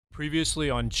Previously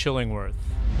on Chillingworth.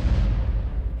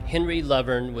 Henry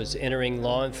Lovern was entering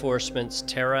law enforcement's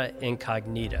terra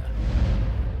incognita.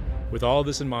 With all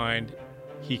this in mind,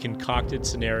 he concocted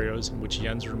scenarios in which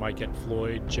Yenser might get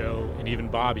Floyd, Joe, and even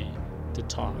Bobby to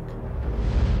talk.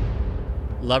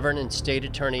 Lovern and State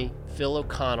Attorney Phil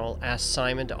O'Connell asked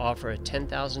Simon to offer a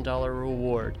 $10,000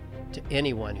 reward to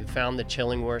anyone who found the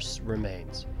Chillingworth's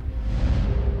remains.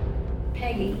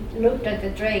 Peggy looked at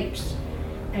the drapes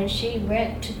and she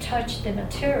went to touch the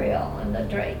material on the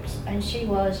drapes, and she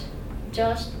was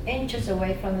just inches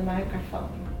away from the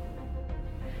microphone.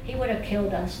 He would have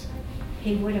killed us.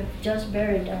 He would have just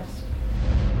buried us.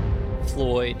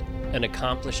 Floyd, an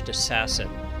accomplished assassin,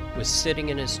 was sitting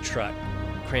in his truck,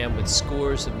 crammed with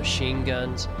scores of machine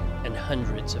guns and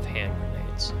hundreds of hand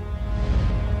grenades.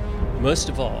 Most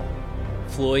of all,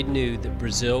 Floyd knew that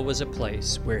Brazil was a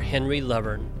place where Henry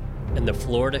Lovern and the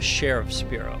Florida Sheriff's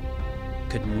Bureau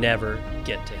could never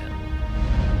get to him.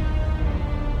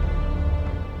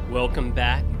 Welcome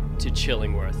back to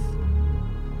Chillingworth.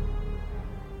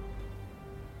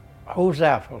 Jose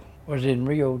Apple was in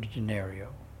Rio de Janeiro.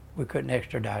 We couldn't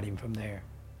extradite him from there.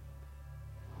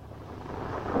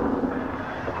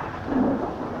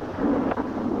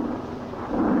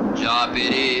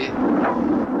 Japeri,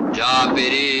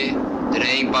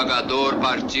 trem pagador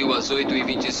partiu às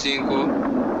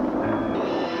 8h25.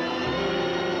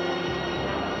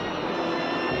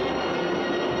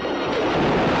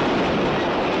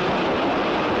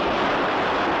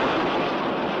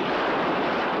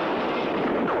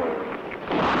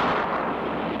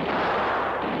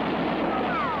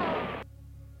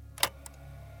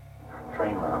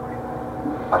 Train robbery.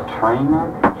 A train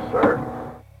robbery? Sir.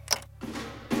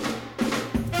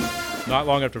 Not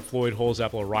long after Floyd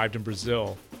Holzapfel arrived in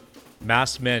Brazil,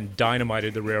 masked men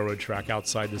dynamited the railroad track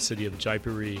outside the city of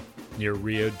Jaipuri near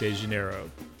Rio de Janeiro,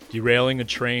 derailing a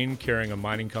train carrying a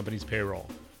mining company's payroll.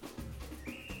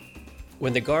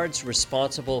 When the guards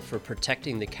responsible for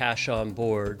protecting the cash on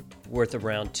board, worth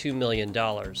around $2 million,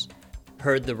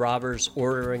 heard the robbers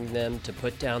ordering them to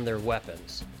put down their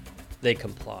weapons, they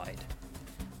complied.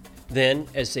 Then,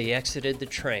 as they exited the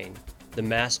train, the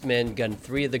masked men gunned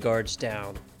 3 of the guards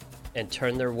down and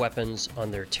turned their weapons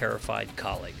on their terrified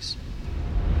colleagues.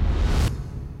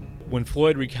 When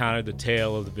Floyd recounted the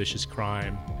tale of the vicious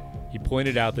crime, he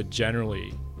pointed out that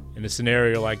generally, in a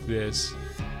scenario like this,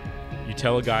 you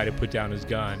tell a guy to put down his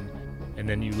gun, and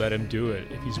then you let him do it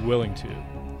if he's willing to.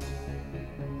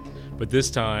 But this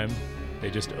time, they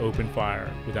just opened fire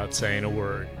without saying a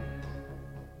word.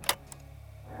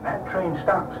 And that train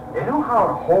stops. They know how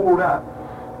to hold up.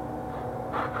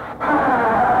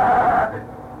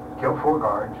 Killed 4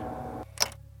 guards.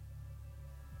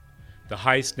 The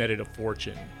heist netted a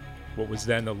fortune, what was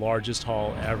then the largest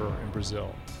haul ever in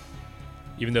Brazil,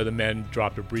 even though the men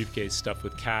dropped a briefcase stuffed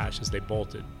with cash as they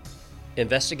bolted.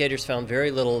 Investigators found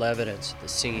very little evidence at the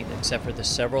scene except for the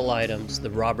several items the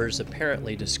robbers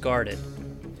apparently discarded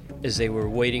as they were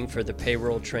waiting for the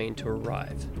payroll train to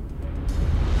arrive.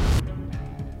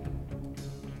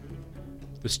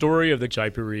 The story of the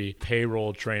Jaipuri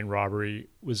payroll train robbery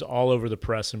was all over the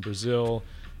press in Brazil,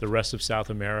 the rest of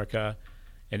South America,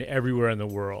 and everywhere in the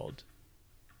world.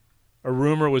 A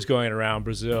rumor was going around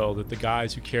Brazil that the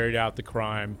guys who carried out the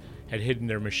crime had hidden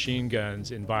their machine guns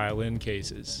in violin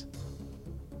cases.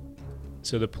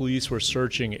 So the police were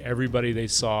searching everybody they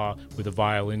saw with a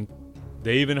violin.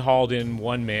 They even hauled in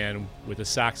one man with a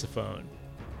saxophone.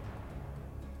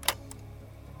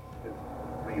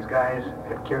 These guys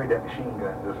had carried that machine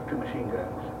gun, those 2 machine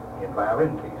guns, in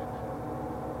violin cases.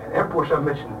 And everywhere some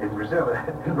mentioned in Brazil,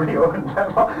 in Rio, and that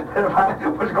if I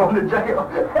was going to jail,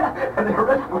 and they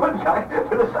arrested one guy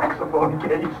with a saxophone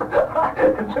case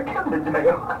and took him to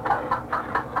jail.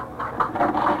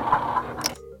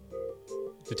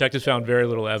 Detectives found very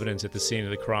little evidence at the scene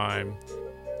of the crime,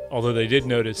 although they did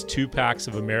notice 2 packs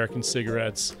of American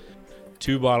cigarettes,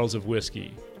 2 bottles of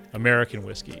whiskey, American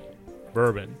whiskey,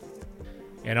 bourbon,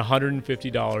 and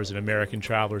 $150 in American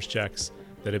traveler's checks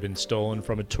that had been stolen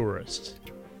from a tourist.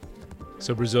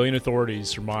 So Brazilian authorities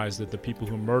surmised that the people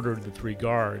who murdered the 3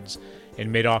 guards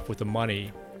and made off with the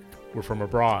money were from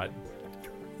abroad,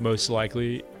 most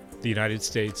likely the United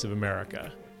States of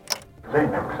America. They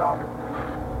never solved it.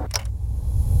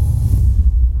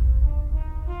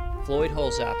 Floyd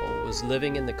Holzapfel was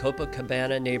living in the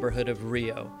Copacabana neighborhood of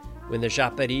Rio when the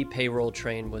Japeri payroll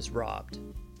train was robbed.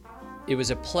 It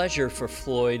was a pleasure for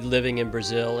Floyd living in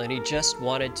Brazil, and he just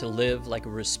wanted to live like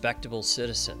a respectable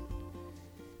citizen.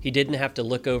 He didn't have to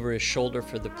look over his shoulder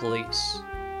for the police.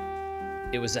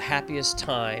 It was the happiest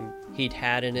time he'd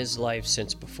had in his life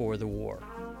since before the war.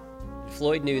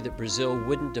 Floyd knew that Brazil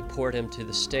wouldn't deport him to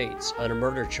the States on a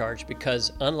murder charge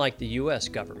because, unlike the U.S.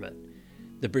 government,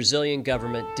 the Brazilian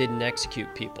government didn't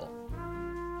execute people.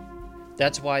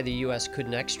 That's why the U.S.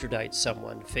 couldn't extradite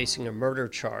someone facing a murder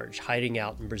charge hiding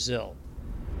out in Brazil.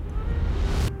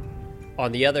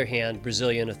 On the other hand,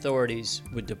 Brazilian authorities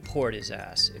would deport his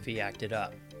ass if he acted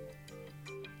up.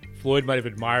 Floyd might have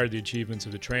admired the achievements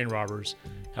of the train robbers,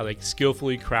 how they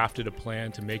skillfully crafted a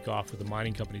plan to make off with the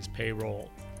mining company's payroll,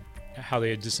 how they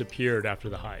had disappeared after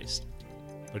the heist.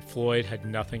 But Floyd had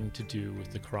nothing to do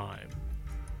with the crime.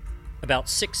 About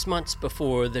 6 months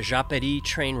before the Japeri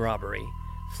train robbery,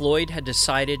 Floyd had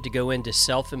decided to go into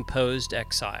self-imposed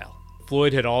exile.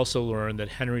 Floyd had also learned that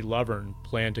Henry Lovern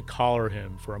planned to collar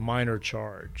him for a minor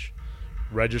charge,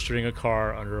 registering a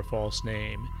car under a false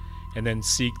name, and then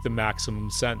seek the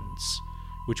maximum sentence,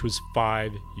 which was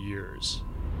 5 years.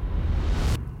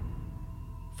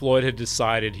 Floyd had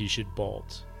decided he should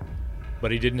bolt,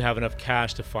 but he didn't have enough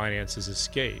cash to finance his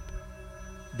escape.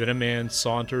 Then a man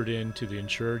sauntered into the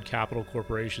Insured Capital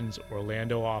Corporation's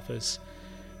Orlando office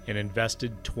and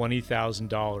invested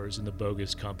 $20,000 in the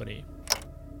bogus company.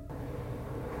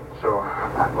 So,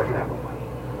 what do you have with money?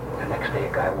 The next day,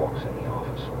 a guy walks in the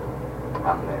office.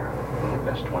 I'm there. He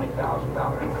invests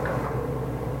 $20,000 in the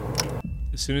company.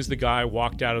 As soon as the guy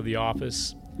walked out of the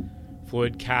office,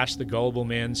 Floyd cashed the gullible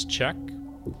man's check,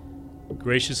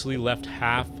 graciously left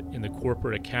half in the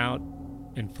corporate account,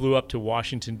 and flew up to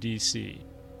Washington, D.C.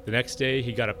 The next day,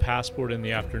 he got a passport in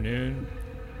the afternoon,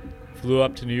 flew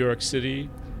up to New York City,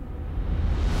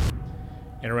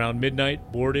 and around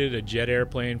midnight boarded a jet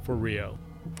airplane for Rio.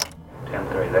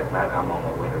 10:30 that night, I'm on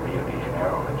my way to Rio de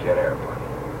Janeiro on a jet airplane.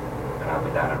 And I've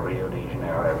been down in Rio de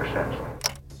Janeiro ever since.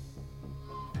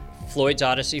 Floyd's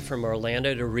odyssey from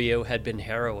Orlando to Rio had been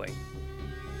harrowing,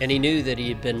 and he knew that he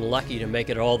had been lucky to make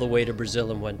it all the way to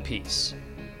Brazil in one piece.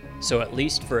 So at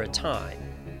least for a time,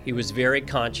 he was very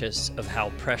conscious of how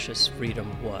precious freedom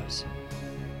was.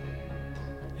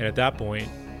 And at that point,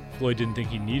 Floyd didn't think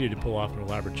he needed to pull off an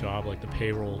elaborate job like the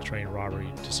payroll train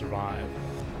robbery to survive.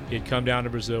 He had come down to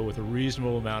Brazil with a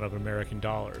reasonable amount of American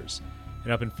dollars,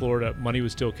 and up in Florida, money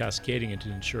was still cascading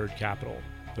into Insured Capital,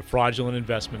 the fraudulent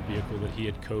investment vehicle that he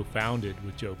had co-founded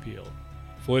with Joe Peel.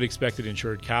 Floyd expected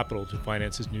Insured Capital to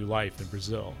finance his new life in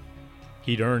Brazil.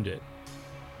 He'd earned it.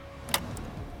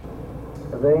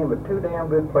 There ain't but two damn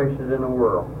good places in the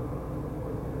world.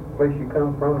 The place you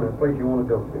come from and the place you want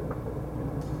to go to.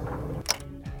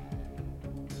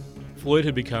 Floyd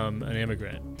had become an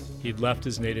immigrant. He'd left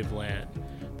his native land,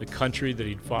 the country that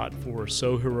he'd fought for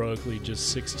so heroically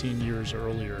just 16 years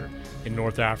earlier in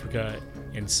North Africa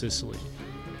and Sicily.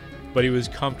 But he was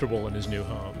comfortable in his new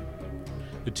home.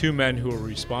 The two men who were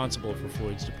responsible for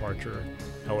Floyd's departure,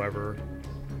 however,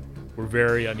 were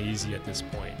very uneasy at this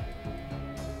point.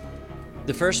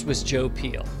 The first was Joe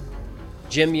Peel.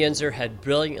 Jim Yinzer had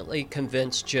brilliantly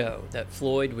convinced Joe that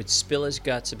Floyd would spill his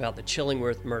guts about the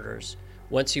Chillingworth murders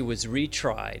once he was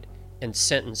retried and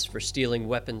sentenced for stealing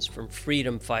weapons from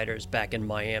freedom fighters back in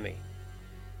Miami.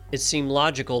 It seemed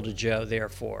logical to Joe,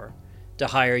 therefore, to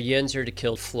hire Yinzer to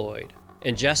kill Floyd.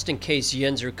 And just in case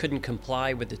Yinzer couldn't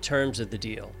comply with the terms of the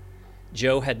deal,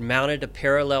 Joe had mounted a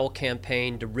parallel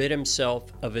campaign to rid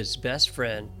himself of his best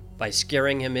friend by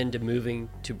scaring him into moving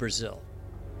to Brazil.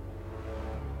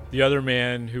 The other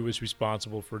man who was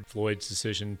responsible for Floyd's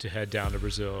decision to head down to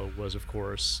Brazil was, of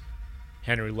course,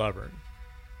 Henry Lovern.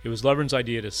 It was Lovern's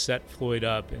idea to set Floyd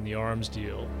up in the arms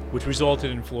deal, which resulted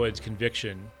in Floyd's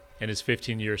conviction and his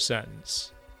 15-year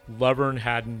sentence. Lovern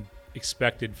hadn't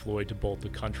expected Floyd to bolt the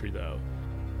country, though.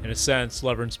 In a sense,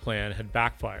 Lovern's plan had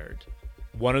backfired.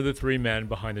 One of the three men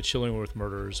behind the Chillingworth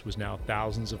murders was now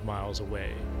thousands of miles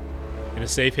away, in a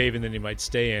safe haven that he might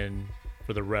stay in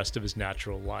for the rest of his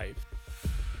natural life.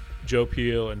 Joe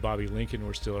Peel and Bobby Lincoln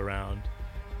were still around,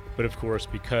 but of course,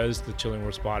 because the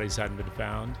Chillingworth's bodies hadn't been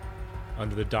found,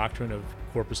 under the doctrine of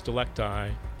corpus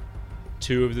delicti,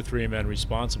 two of the three men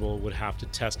responsible would have to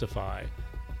testify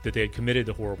that they had committed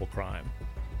the horrible crime.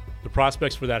 The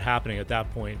prospects for that happening at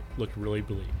that point looked really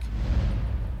bleak.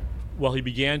 While he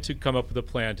began to come up with a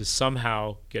plan to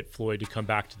somehow get Floyd to come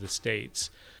back to the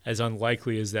States, as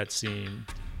unlikely as that seemed,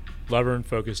 Lovern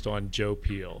focused on Joe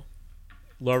Peel.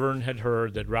 Lovern had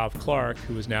heard that Ralph Clark,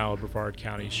 who was now a Brevard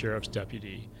County Sheriff's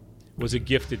deputy, was a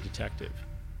gifted detective.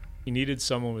 He needed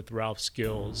someone with Ralph's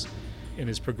skills and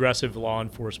his progressive law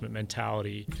enforcement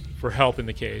mentality for help in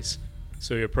the case,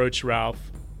 so he approached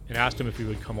Ralph and asked him if he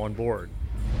would come on board.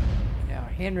 Now,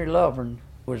 Henry Lovern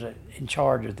was in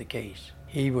charge of the case.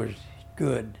 He was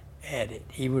good at it.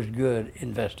 He was a good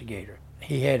investigator.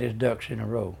 He had his ducks in a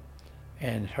row.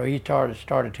 And so he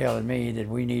started telling me that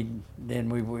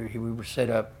we would set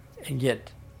up and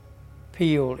get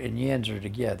Peel and Yenser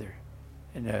together,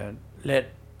 and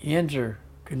let Yenser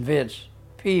convince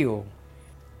Peel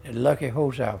that Lucky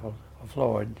Holzapfel of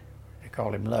Floyd, they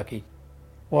call him Lucky,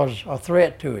 was a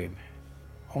threat to him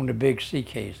on the Big C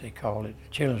case, they call it, the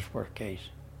Chillingsworth case.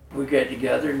 We get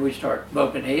together and we start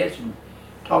bumping heads and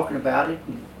talking about it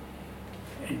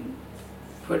and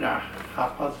putting our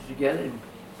hypothesis together,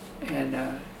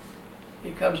 and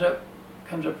it comes up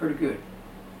pretty good.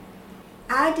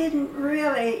 I didn't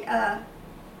really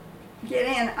get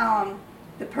in on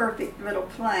the perfect little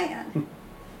plan.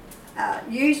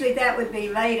 Usually that would be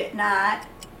late at night,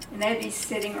 and they'd be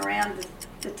sitting around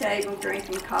the table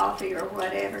drinking coffee or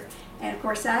whatever. And of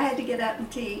course I had to get up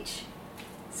and teach,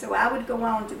 so I would go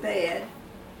on to bed,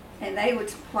 and they would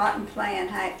plot and plan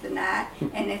half the night.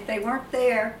 And if they weren't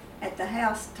there at the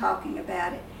house talking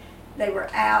about it, they were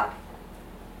out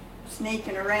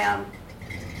sneaking around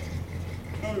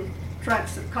in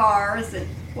trunks of cars and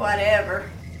whatever.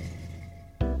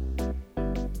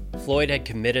 Floyd had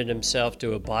committed himself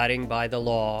to abiding by the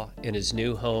law in his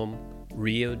new home,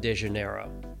 Rio de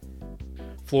Janeiro.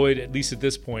 Floyd, at least at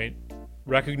this point,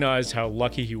 recognized how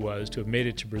lucky he was to have made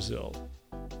it to Brazil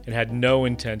and had no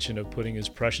intention of putting his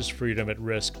precious freedom at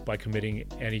risk by committing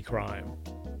any crime.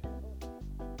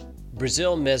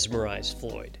 Brazil mesmerized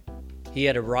Floyd. He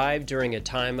had arrived during a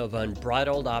time of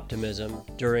unbridled optimism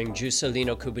during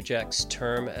Juscelino Kubitschek's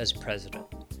term as president.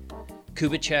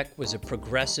 Kubitschek was a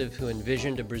progressive who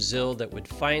envisioned a Brazil that would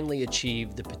finally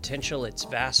achieve the potential its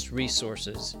vast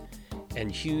resources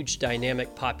and huge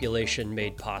dynamic population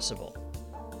made possible.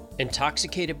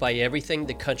 Intoxicated by everything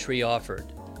the country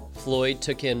offered, Floyd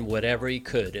took in whatever he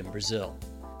could in Brazil.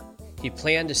 He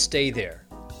planned to stay there,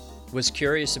 was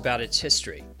curious about its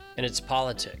history and its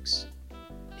politics.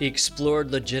 He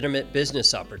explored legitimate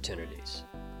business opportunities.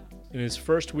 In his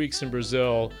first weeks in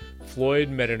Brazil, Floyd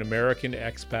met an American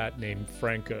expat named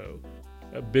Franco,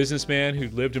 a businessman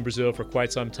who'd lived in Brazil for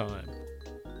quite some time.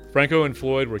 Franco and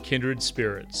Floyd were kindred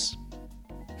spirits.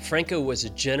 Franco was a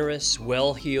generous,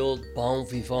 well-heeled bon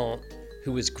vivant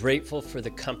who was grateful for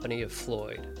the company of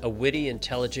Floyd, a witty,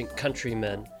 intelligent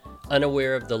countryman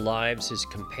unaware of the lives his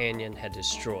companion had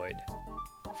destroyed.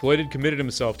 Floyd had committed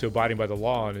himself to abiding by the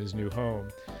law in his new home.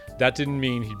 That didn't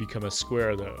mean he'd become a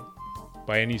square, though,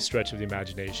 by any stretch of the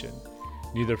imagination.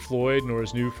 Neither Floyd nor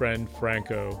his new friend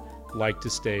Franco liked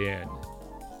to stay in.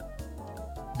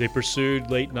 They pursued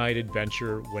late-night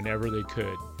adventure whenever they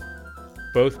could.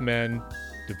 Both men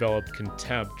developed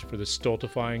contempt for the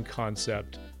stultifying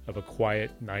concept of a quiet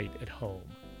night at home.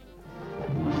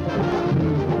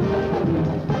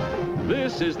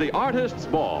 This is the Artist's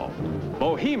Ball,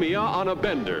 Bohemia on a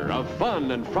bender of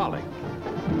fun and frolic.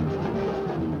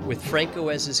 With Franco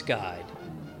as his guide,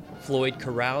 Floyd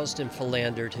caroused and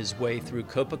philandered his way through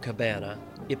Copacabana,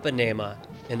 Ipanema,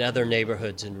 and other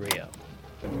neighborhoods in Rio.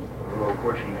 A little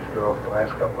Portuguese girl for the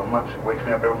last couple of months wakes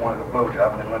me up every morning with a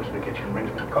blowjob and then runs to the kitchen and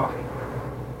brings me some coffee.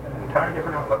 An entirely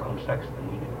different outlook on sex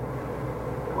than we do.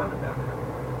 The women down there.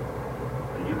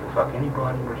 And you can fuck any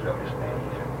broad in Brazil, just stand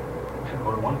here. You should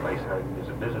go to one place, there's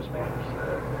a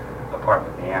businessman's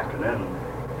apartment in the afternoon,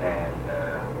 and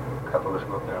a couple of us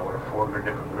go up there with 4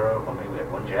 different girls. Well, maybe we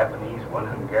had one Japanese, one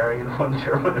Hungarian, one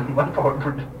German, and one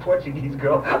Portuguese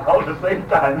girl, all at the same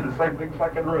time in the same big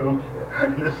fucking room,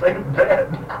 in the same bed.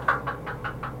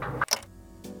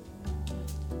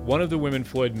 One of the women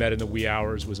Floyd met in the wee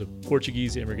hours was a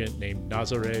Portuguese immigrant named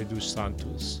Nazaré dos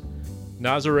Santos.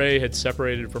 Nazaré had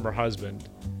separated from her husband,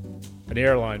 an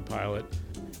airline pilot,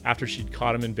 after she'd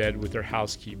caught him in bed with their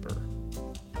housekeeper.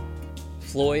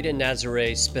 Floyd and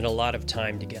Nazaré spent a lot of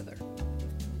time together,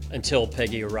 until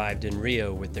Peggy arrived in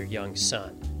Rio with their young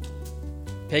son.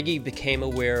 Peggy became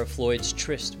aware of Floyd's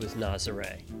tryst with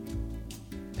Nazaré.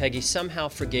 Peggy somehow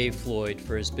forgave Floyd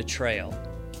for his betrayal,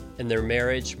 and their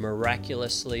marriage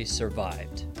miraculously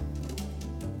survived.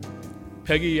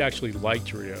 Peggy actually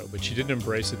liked Rio, but she didn't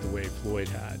embrace it the way Floyd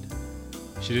had.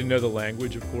 She didn't know the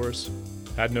language, of course,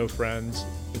 had no friends,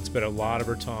 and spent a lot of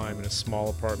her time in a small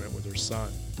apartment with her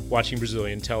son, watching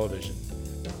Brazilian television.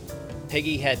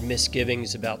 Peggy had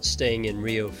misgivings about staying in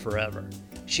Rio forever.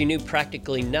 She knew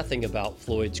practically nothing about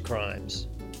Floyd's crimes.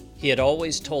 He had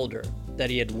always told her that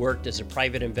he had worked as a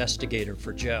private investigator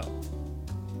for Joe.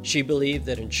 She believed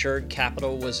that Insured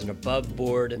Capital was an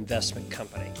above-board investment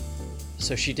company.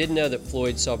 So she didn't know that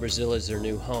Floyd saw Brazil as their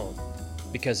new home,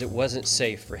 because it wasn't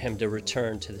safe for him to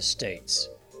return to the States.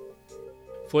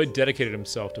 Floyd dedicated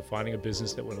himself to finding a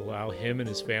business that would allow him and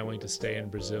his family to stay in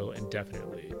Brazil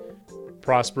indefinitely,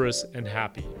 prosperous and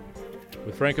happy.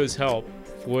 With Franco's help,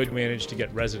 Floyd managed to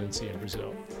get residency in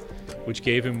Brazil, which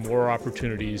gave him more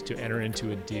opportunities to enter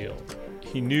into a deal.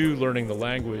 He knew learning the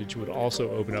language would also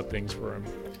open up things for him.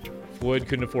 Floyd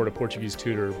couldn't afford a Portuguese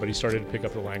tutor, but he started to pick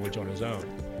up the language on his own.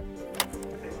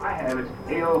 I have is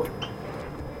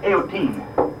team.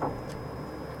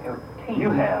 You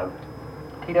have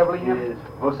TW? is,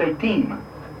 we'll say team.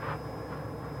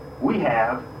 We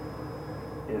have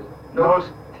is nos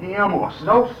teamos.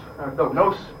 Nos?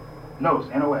 Nos,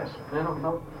 N-O-S.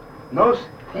 No. Nos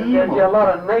There's teamos. a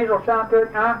lot of nasal sound to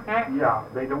it, huh? Yeah,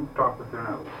 they don't talk with their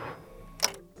nose.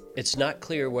 It's not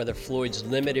clear whether Floyd's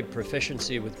limited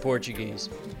proficiency with Portuguese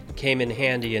came in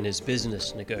handy in his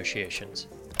business negotiations.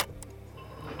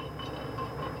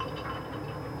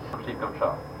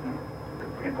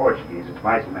 In Portuguese, it's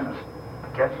mais ou menos.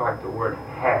 That's like the word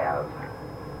have.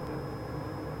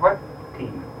 What?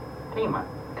 Team. Team.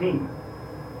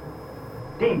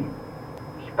 Team.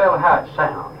 Spell how it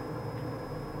sounds.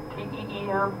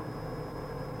 T-E-E-M?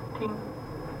 Team.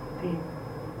 Team.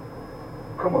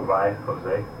 Como vai,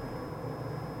 Jose?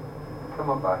 Come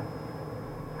on by.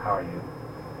 How are you?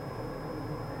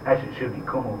 Actually, it should be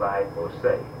como vai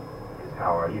você. Is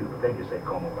how are you? But they just say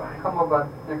como vai. Come on by.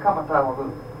 Come on,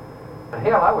 Tyler.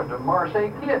 Hell, I was a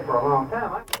Marseille kid for a long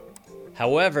time.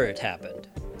 However it happened,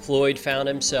 Floyd found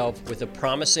himself with a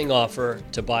promising offer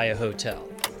to buy a hotel.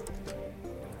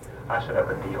 I set up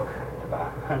a deal to buy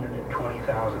a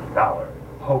 $120,000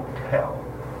 hotel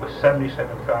with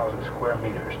 77,000 square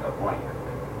meters of land.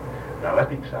 Now let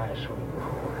me sign a swimming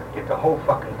pool, get the whole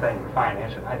fucking thing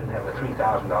financed, and I didn't have the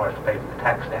 $3,000 to pay for the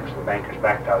tax stamps. The bankers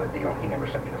backed out of the deal, and he never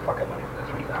sent me the fucking money for the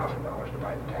 $3,000 to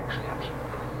buy the tax stamps.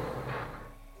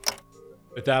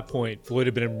 At that point, Floyd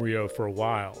had been in Rio for a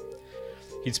while.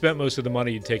 He'd spent most of the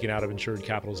money he'd taken out of Insured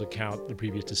Capital's account the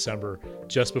previous December,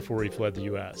 just before he fled the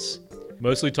U.S.,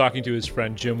 mostly talking to his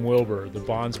friend Jim Wilbur, the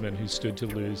bondsman who stood to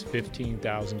lose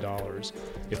 $15,000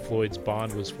 if Floyd's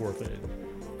bond was forfeited.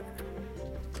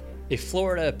 A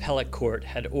Florida appellate court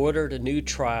had ordered a new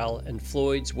trial in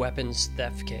Floyd's weapons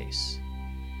theft case.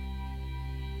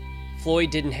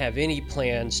 Floyd didn't have any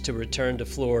plans to return to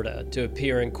Florida to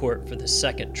appear in court for the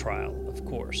second trial, of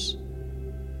course.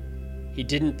 He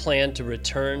didn't plan to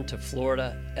return to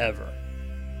Florida ever.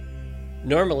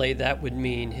 Normally, that would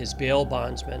mean his bail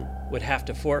bondsman would have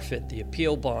to forfeit the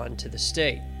appeal bond to the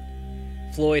state.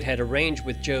 Floyd had arranged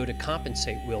with Joe to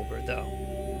compensate Wilbur, though.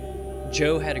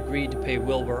 Joe had agreed to pay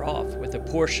Wilbur off with a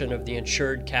portion of the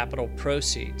Insured Capital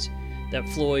proceeds that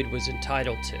Floyd was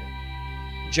entitled to.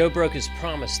 Joe broke his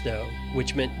promise, though,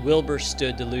 which meant Wilbur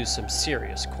stood to lose some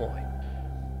serious coin.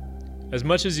 As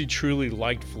much as he truly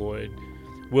liked Floyd,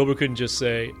 Wilbur couldn't just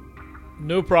say,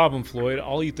 "No problem, Floyd,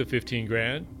 I'll eat the 15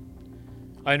 grand.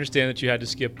 I understand that you had to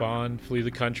skip bond, flee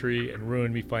the country, and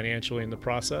ruin me financially in the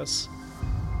process."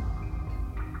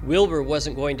 Wilbur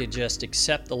wasn't going to just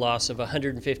accept the loss of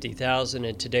 $150,000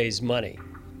 in today's money,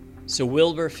 so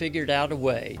Wilbur figured out a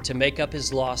way to make up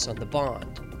his loss on the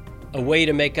bond, a way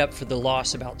to make up for the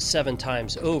loss about 7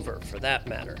 times over, for that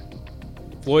matter.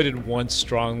 Floyd had once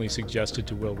strongly suggested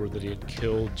to Wilbur that he had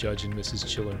killed Judge and Mrs.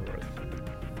 Chillingworth.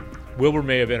 Wilbur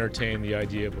may have entertained the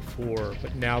idea before,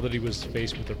 but now that he was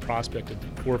faced with the prospect of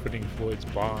forfeiting Floyd's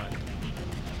bond,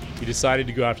 he decided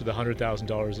to go after the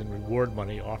 $100,000 in reward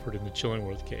money offered in the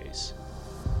Chillingworth case.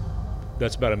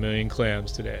 That's about 1 million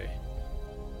clams today.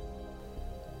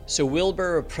 So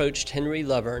Wilbur approached Henry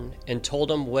Lovern and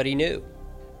told him what he knew.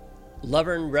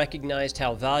 Lovern recognized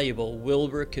how valuable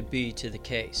Wilbur could be to the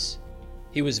case.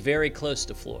 He was very close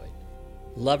to Floyd.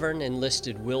 Lovern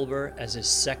enlisted Wilbur as his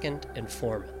second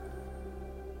informant.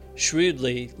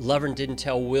 Shrewdly, Lovern didn't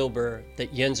tell Wilbur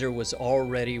that Yenzer was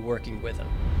already working with him.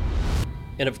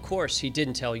 And of course, he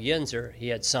didn't tell Yenzer he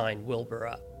had signed Wilbur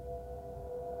up.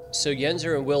 So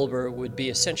Yenzer and Wilbur would be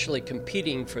essentially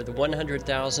competing for the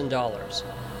 $100,000,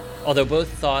 although both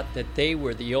thought that they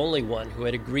were the only one who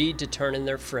had agreed to turn in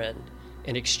their friend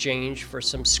in exchange for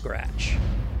some scratch.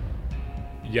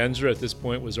 Yenzer at this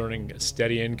point was earning a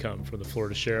steady income from the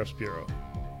Florida Sheriff's Bureau.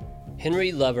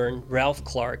 Henry Lovern, Ralph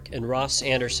Clark, and Ross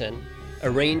Anderson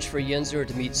arranged for Yenzer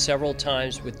to meet several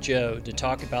times with Joe to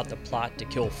talk about the plot to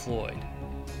kill Floyd.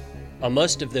 On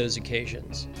most of those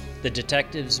occasions, the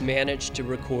detectives managed to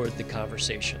record the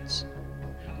conversations.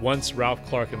 Once Ralph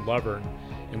Clark and Lovern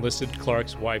enlisted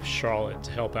Clark's wife Charlotte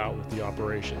to help out with the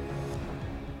operation.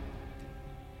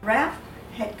 Ralph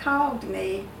had called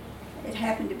me. It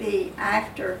happened to be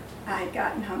after I had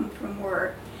gotten home from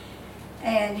work,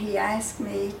 and he asked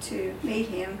me to meet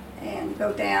him and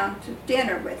go down to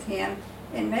dinner with him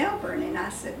in Melbourne. And I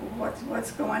said, well,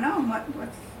 what's going on?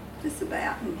 What's this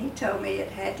about? And he told me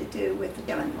it had to do with the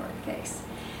Chillingworth case.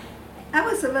 I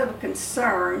was a little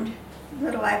concerned, a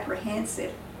little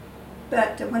apprehensive,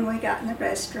 but when we got in the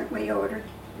restaurant we ordered,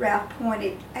 Ralph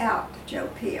pointed out Joe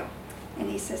Peel, and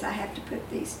he says, I have to put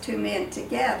these two men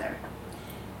together.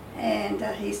 And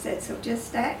he said, so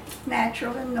just act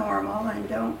natural and normal and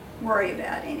don't worry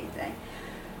about anything.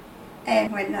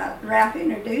 And when Ralph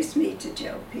introduced me to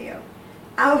Joe Peel,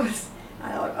 I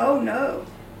thought, oh no,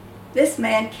 this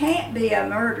man can't be a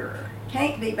murderer,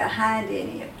 can't be behind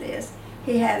any of this.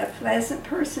 He had a pleasant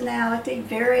personality,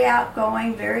 very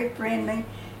outgoing, very friendly,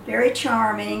 very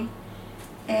charming.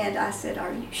 And I said,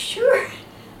 are you sure?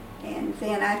 And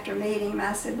then after meeting him,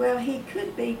 I said, well, he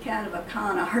could be kind of a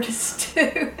con artist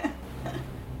too.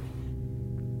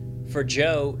 For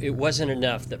Joe, it wasn't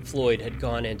enough that Floyd had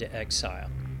gone into exile.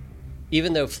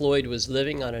 Even though Floyd was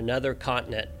living on another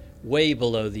continent way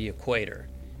below the equator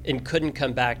and couldn't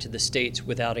come back to the States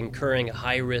without incurring a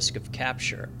high risk of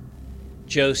capture,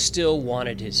 Joe still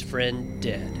wanted his friend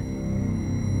dead.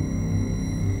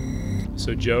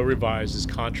 So Joe revised his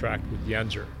contract with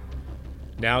Yenser.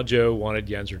 Now Joe wanted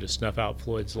Yenser to snuff out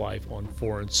Floyd's life on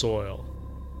foreign soil.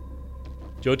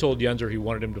 Joe told Yenser he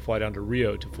wanted him to fly down to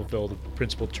Rio to fulfill the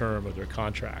principal term of their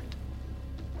contract.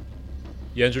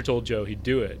 Yenser told Joe he'd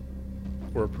do it,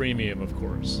 for a premium, of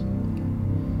course.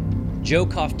 Joe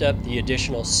coughed up the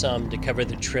additional sum to cover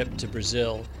the trip to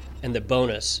Brazil and the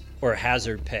bonus, or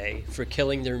hazard pay, for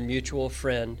killing their mutual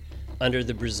friend under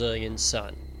the Brazilian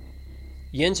sun.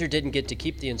 Yenser didn't get to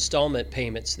keep the installment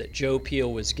payments that Joe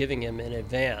Peel was giving him in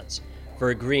advance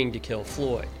for agreeing to kill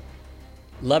Floyd.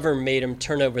 Lover made him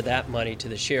turn over that money to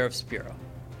the Sheriff's Bureau.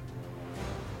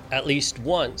 At least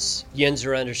once,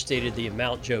 Yenser understated the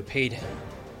amount Joe paid him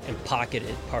and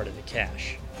pocketed part of the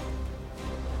cash.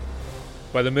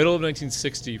 By the middle of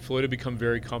 1960, Floyd had become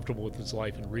very comfortable with his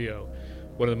life in Rio,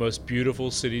 one of the most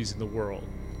beautiful cities in the world.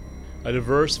 A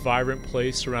diverse, vibrant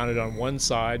place surrounded on one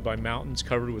side by mountains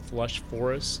covered with lush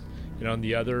forests, and on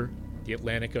the other, the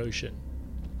Atlantic Ocean.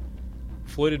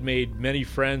 Floyd had made many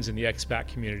friends in the expat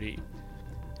community,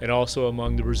 and also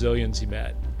among the Brazilians he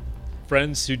met.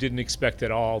 Friends who didn't expect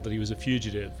at all that he was a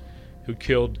fugitive who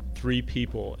killed 3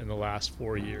 people in the last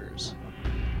 4 years.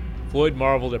 Floyd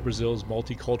marveled at Brazil's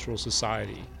multicultural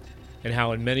society and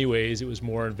how in many ways it was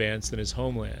more advanced than his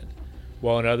homeland,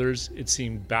 while in others it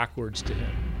seemed backwards to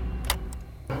him.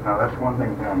 Now that's one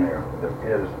thing down there.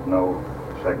 There is no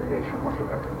segregation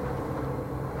whatsoever.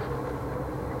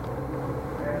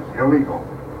 And it's illegal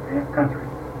in the country.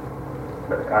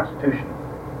 But the Constitution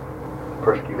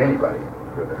persecute anybody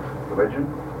for their religion,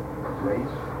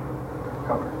 race,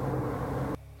 color.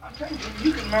 I'm telling you,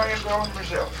 you can marry a girl in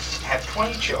Brazil, have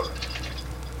 20 children.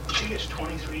 She is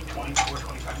 23, 24,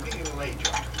 25, maybe a little age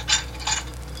on her.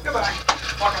 Goodbye.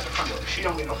 Walk out the front door. She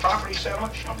don't get no property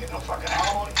settlement, she don't get no fucking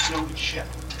alimony, she don't get shit.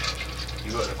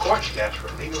 You go to court, she asks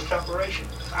for legal separation.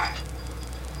 Fine.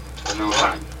 But no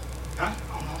what? Huh?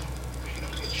 Oh no, she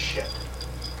don't get shit.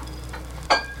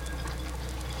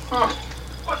 Oh.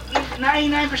 What,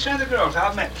 99% of the girls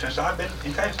I've met since I've been,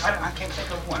 in fact, I can't think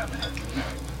of one of them that have been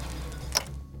married.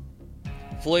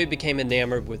 Floyd became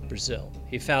enamored with Brazil.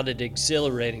 He found it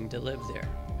exhilarating to live there.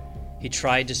 He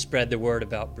tried to spread the word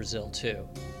about Brazil too.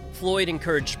 Floyd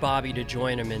encouraged Bobby to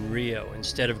join him in Rio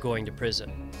instead of going to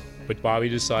prison. But Bobby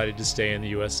decided to stay in the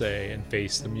USA and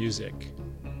face the music.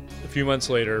 A few months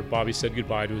later, Bobby said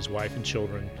goodbye to his wife and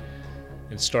children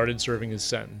and started serving his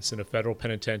sentence in a federal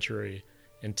penitentiary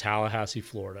in Tallahassee,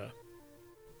 Florida.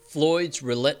 Floyd's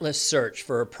relentless search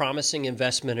for a promising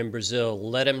investment in Brazil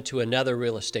led him to another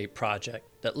real estate project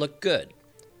that looked good.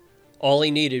 All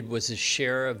he needed was his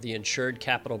share of the insured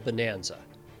capital bonanza,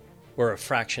 or a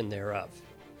fraction thereof.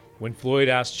 When Floyd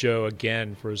asked Joe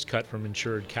again for his cut from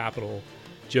insured capital,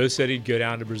 Joe said he'd go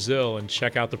down to Brazil and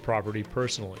check out the property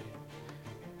personally.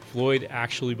 Floyd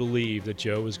actually believed that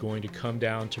Joe was going to come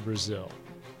down to Brazil.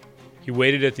 He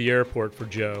waited at the airport for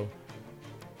Joe,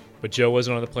 but Joe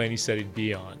wasn't on the plane he said he'd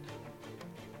be on.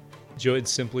 Joe had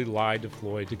simply lied to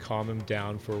Floyd to calm him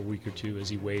down for a week or two as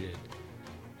he waited.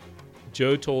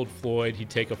 Joe told Floyd he'd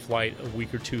take a flight a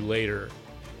week or two later.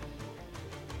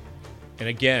 And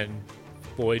again,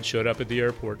 Floyd showed up at the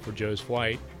airport for Joe's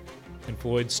flight, and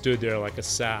Floyd stood there like a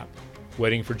sap,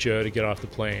 waiting for Joe to get off the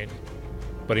plane.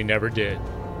 But he never did.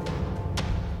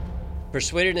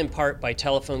 Persuaded in part by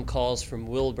telephone calls from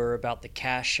Wilbur about the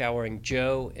cash showering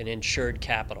Joe and insured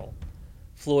capital,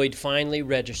 Floyd finally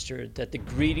registered that the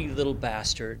greedy little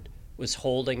bastard was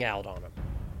holding out on him.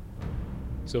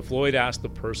 So Floyd asked the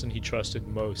person he trusted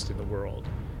most in the world,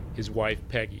 his wife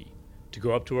Peggy, to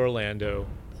go up to Orlando,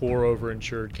 pore over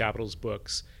insured capital's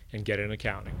books, and get an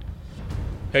accounting.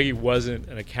 Peggy wasn't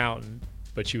an accountant,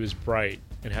 but she was bright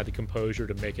and had the composure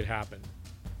to make it happen.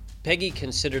 Peggy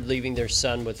considered leaving their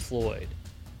son with Floyd,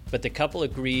 but the couple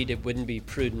agreed it wouldn't be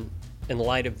prudent in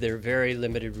light of their very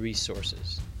limited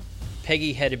resources.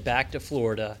 Peggy headed back to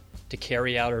Florida to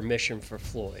carry out her mission for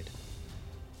Floyd.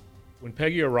 When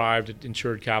Peggy arrived at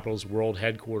Insured Capital's world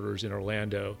headquarters in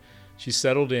Orlando, she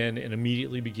settled in and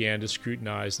immediately began to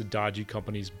scrutinize the dodgy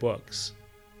company's books.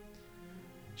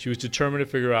 She was determined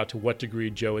to figure out to what degree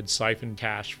Joe had siphoned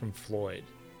cash from Floyd.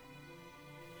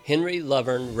 Henry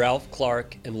Lovern, Ralph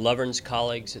Clark, and Lovern's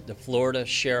colleagues at the Florida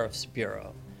Sheriff's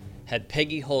Bureau had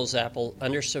Peggy Holzapfel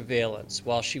under surveillance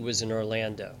while she was in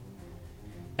Orlando.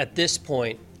 At this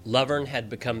point, Lovern had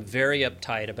become very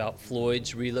uptight about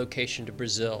Floyd's relocation to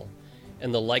Brazil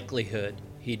and the likelihood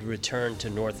he'd return to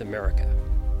North America.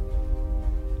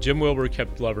 Jim Wilbur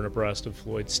kept Lovern abreast of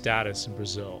Floyd's status in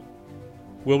Brazil.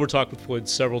 Wilbur talked with Floyd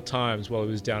several times while he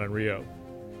was down in Rio.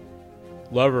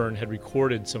 Lovern had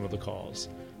recorded some of the calls.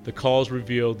 The calls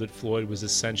revealed that Floyd was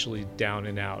essentially down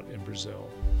and out in Brazil.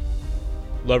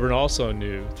 Lovern also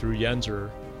knew, through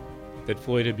Yenzer, that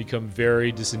Floyd had become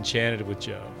very disenchanted with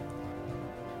Joe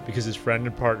because his friend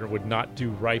and partner would not do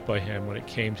right by him when it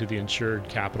came to the Insured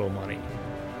Capital money.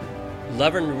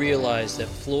 Lovern realized that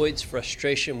Floyd's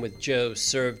frustration with Joe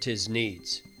served his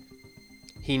needs.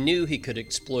 He knew he could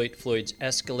exploit Floyd's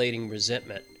escalating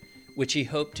resentment, which he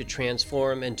hoped to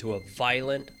transform into a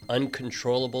violent,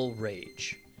 uncontrollable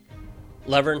rage.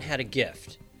 Lovern had a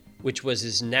gift, which was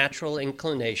his natural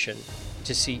inclination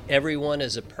to see everyone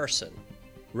as a person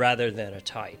rather than a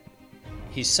type.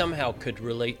 He somehow could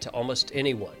relate to almost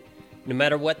anyone, no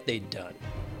matter what they'd done.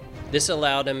 This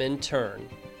allowed him, in turn,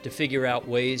 to figure out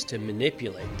ways to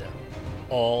manipulate them,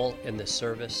 all in the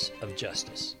service of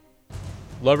justice.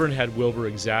 Lovern had Wilbur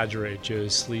exaggerate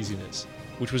Joe's sleaziness,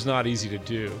 which was not easy to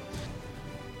do.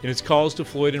 In his calls to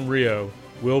Floyd in Rio,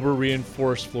 Wilbur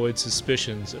reinforced Floyd's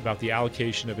suspicions about the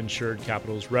allocation of Insured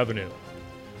Capital's revenue.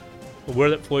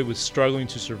 Aware that Floyd was struggling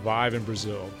to survive in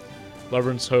Brazil,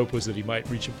 Lovern's hope was that he might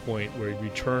reach a point where he'd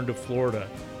return to Florida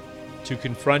to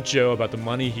confront Joe about the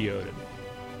money he owed him.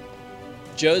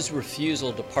 Joe's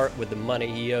refusal to part with the money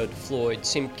he owed Floyd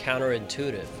seemed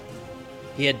counterintuitive.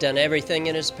 He had done everything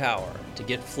in his power to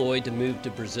get Floyd to move to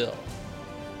Brazil.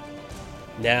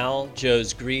 Now,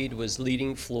 Joe's greed was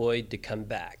leading Floyd to come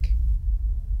back.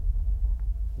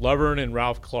 Lovern and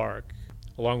Ralph Clark,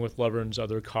 along with Lovern's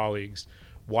other colleagues,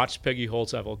 watched Peggy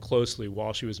Holzapfel closely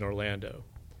while she was in Orlando.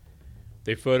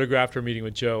 They photographed her meeting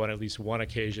with Joe on at least one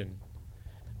occasion.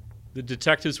 The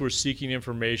detectives were seeking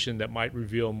information that might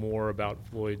reveal more about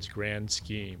Floyd's grand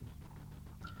scheme.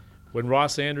 When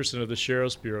Ross Anderson of the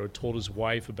Sheriff's Bureau told his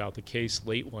wife about the case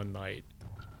late one night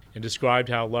and described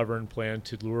how Lovern planned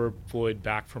to lure Floyd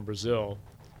back from Brazil,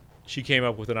 she came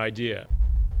up with an idea.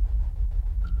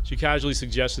 She casually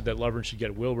suggested that Lovern should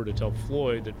get Wilbur to tell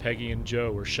Floyd that Peggy and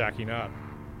Joe were shacking up.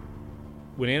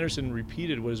 When Anderson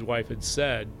repeated what his wife had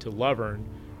said to Lovern,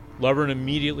 Lovern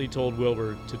immediately told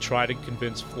Wilbur to try to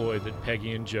convince Floyd that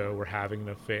Peggy and Joe were having an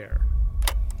affair.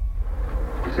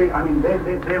 You see, I mean, they've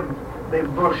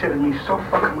bullshitted me so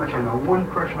fucking much, and the one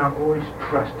person I've always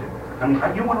trusted. I mean,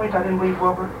 you want to reason I didn't believe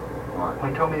Wilbur? What?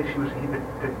 When he told me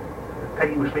that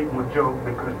Peggy was sleeping with Joe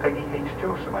because Peggy hates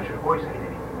Joe so much. She's always hated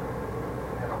him.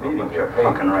 Bunch of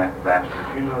fucking rat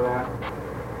bastards, you know that?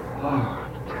 Oh,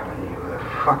 I'm telling you, the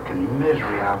fucking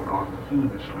misery I've gone through,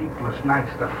 the sleepless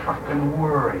nights, the fucking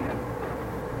worrying.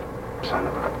 Son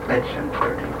of a bitch and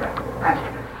dirty rat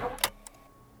bastard.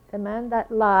 The man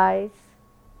that lies,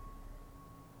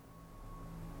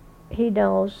 he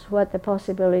knows what the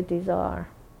possibilities are.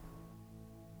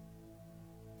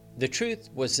 The truth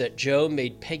was that Joe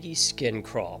made Peggy's skin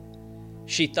crawl.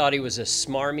 She thought he was a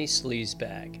smarmy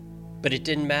sleazebag, but it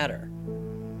didn't matter.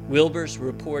 Wilbur's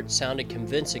report sounded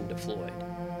convincing to Floyd.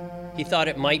 He thought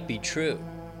it might be true.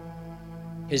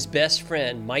 His best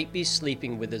friend might be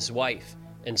sleeping with his wife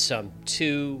in some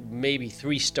 2, maybe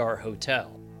 3-star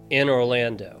hotel in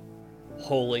Orlando.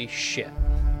 Holy shit.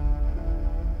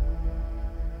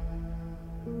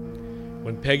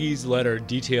 When Peggy's letter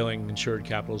detailing Insured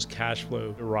Capital's cash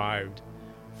flow arrived,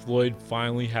 Floyd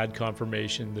finally had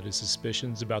confirmation that his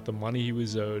suspicions about the money he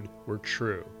was owed were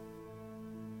true.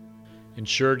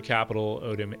 Insured Capital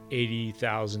owed him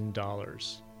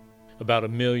 $80,000, about $1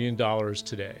 million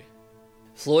today.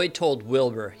 Floyd told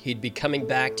Wilbur he'd be coming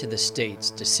back to the States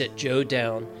to sit Joe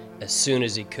down as soon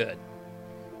as he could.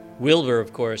 Wilbur,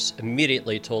 of course,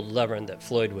 immediately told Lovern that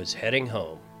Floyd was heading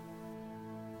home.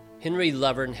 Henry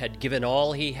Lovern had given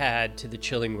all he had to the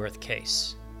Chillingworth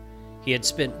case. He had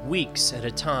spent weeks at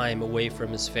a time away from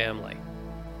his family.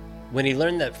 When he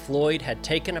learned that Floyd had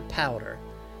taken a powder,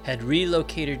 had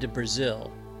relocated to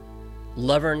Brazil,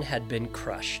 Lovern had been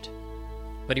crushed,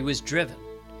 but he was driven,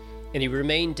 and he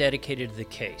remained dedicated to the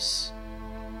case.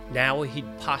 Now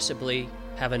he'd possibly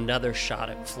have another shot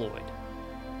at Floyd.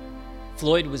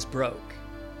 Floyd was broke.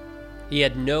 He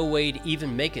had no way to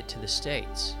even make it to the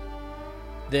States.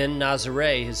 Then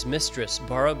Nazare, his mistress,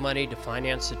 borrowed money to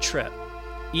finance the trip,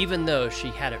 even though she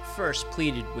had at first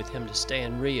pleaded with him to stay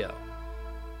in Rio.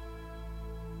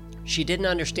 She didn't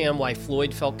understand why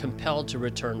Floyd felt compelled to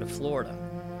return to Florida.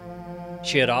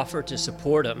 She had offered to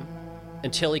support him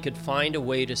until he could find a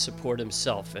way to support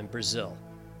himself in Brazil,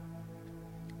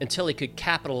 until he could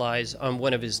capitalize on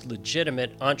one of his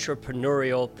legitimate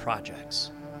entrepreneurial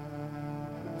projects.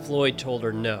 Floyd told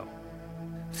her no.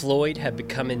 Floyd had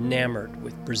become enamored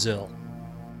with Brazil.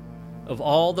 Of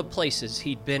all the places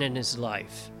he'd been in his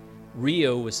life,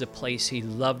 Rio was the place he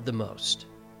loved the most.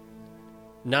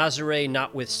 Nazare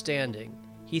notwithstanding,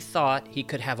 he thought he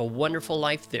could have a wonderful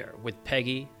life there with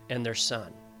Peggy and their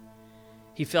son.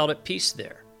 He felt at peace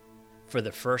there for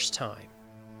the first time.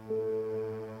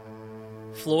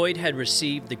 Floyd had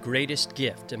received the greatest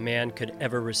gift a man could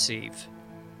ever receive: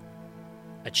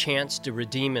 a chance to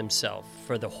redeem himself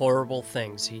for the horrible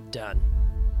things he'd done.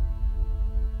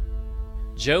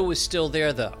 Joe was still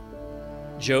there, though.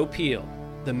 Joe Peel,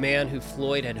 the man who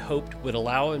Floyd had hoped would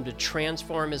allow him to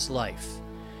transform his life,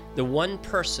 the one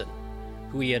person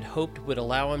who he had hoped would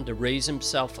allow him to raise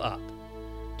himself up,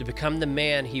 to become the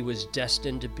man he was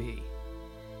destined to be,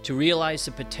 to realize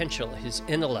the potential his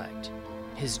intellect,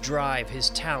 his drive, his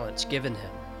talents given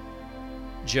him.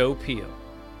 Joe Peel.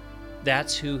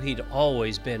 That's who he'd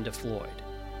always been to Floyd.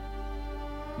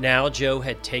 Now Joe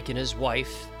had taken his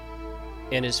wife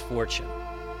and his fortune.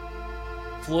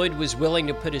 Floyd was willing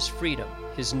to put his freedom,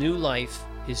 his new life,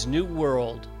 his new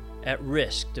world at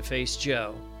risk to face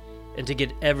Joe and to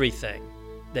get everything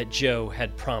that Joe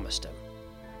had promised him.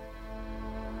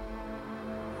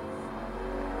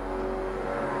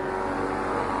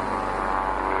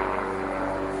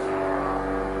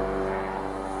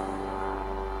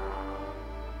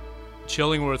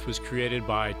 Chillingworth was created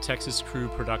by Texas Crew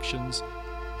Productions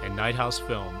and Nighthouse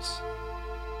Films.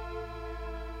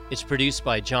 It's produced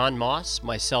by John Moss,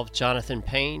 myself, Jonathan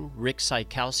Payne, Rick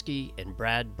Sykowski, and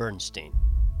Brad Bernstein.